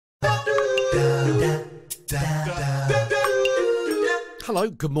Hello,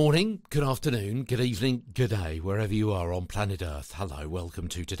 good morning, good afternoon, good evening, good day, wherever you are on planet Earth. Hello, welcome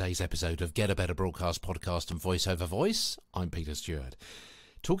to today's episode of Get a Better Broadcast Podcast and Voice Over Voice. I'm Peter Stewart.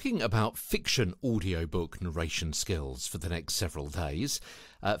 Talking about fiction audiobook narration skills for the next several days.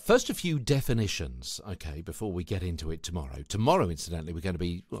 First, a few definitions, okay, before we get into it tomorrow. Tomorrow, incidentally, we're going to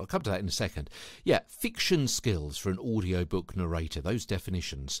be, well, I'll come to that in a second. Yeah, fiction skills for an audiobook narrator, those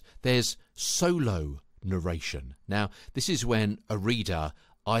definitions. There's solo narration. Now, this is when a reader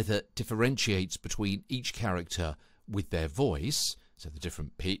either differentiates between each character with their voice, so the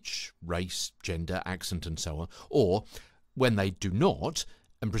different pitch, race, gender, accent, and so on, or when they do not,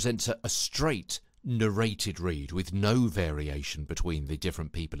 and presents a straight narrated read with no variation between the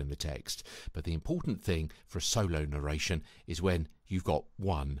different people in the text. But the important thing for a solo narration is when you've got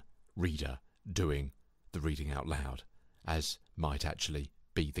one reader doing the reading out loud, as might actually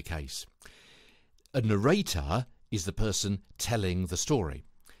be the case. A narrator is the person telling the story.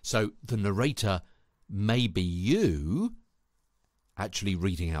 So the narrator may be you actually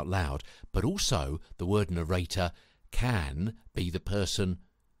reading out loud, but also the word narrator can be the person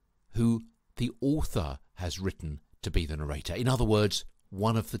who the author has written to be the narrator. In other words,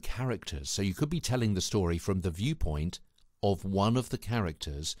 one of the characters. So you could be telling the story from the viewpoint of one of the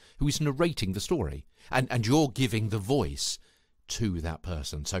characters who is narrating the story, and you're giving the voice to that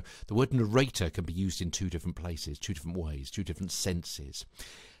person. So the word narrator can be used in two different places, two different ways, two different senses.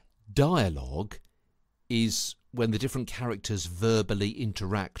 Dialogue is when the different characters verbally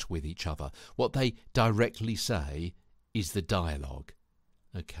interact with each other. What they directly say is the dialogue.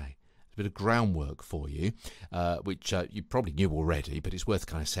 Okay, a bit of groundwork for you, which you probably knew already, but it's worth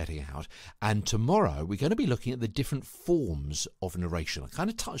kind of setting out. And tomorrow we're going to be looking at the different forms of narration. I kind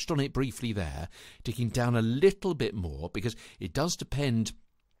of touched on it briefly there, digging down a little bit more, because it does depend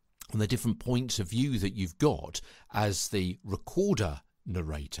on the different points of view that you've got as the recorder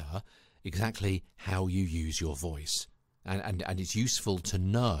narrator, exactly how you use your voice. And it's useful to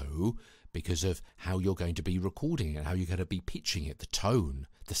know because of how you're going to be recording it, how you're going to be pitching it, the tone,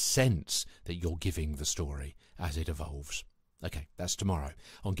 the sense that you're giving the story as it evolves. Okay, that's tomorrow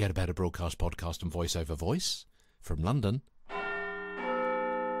on Get a Better Broadcast Podcast and Voice Over Voice from London.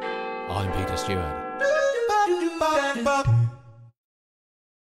 I'm Peter Stewart.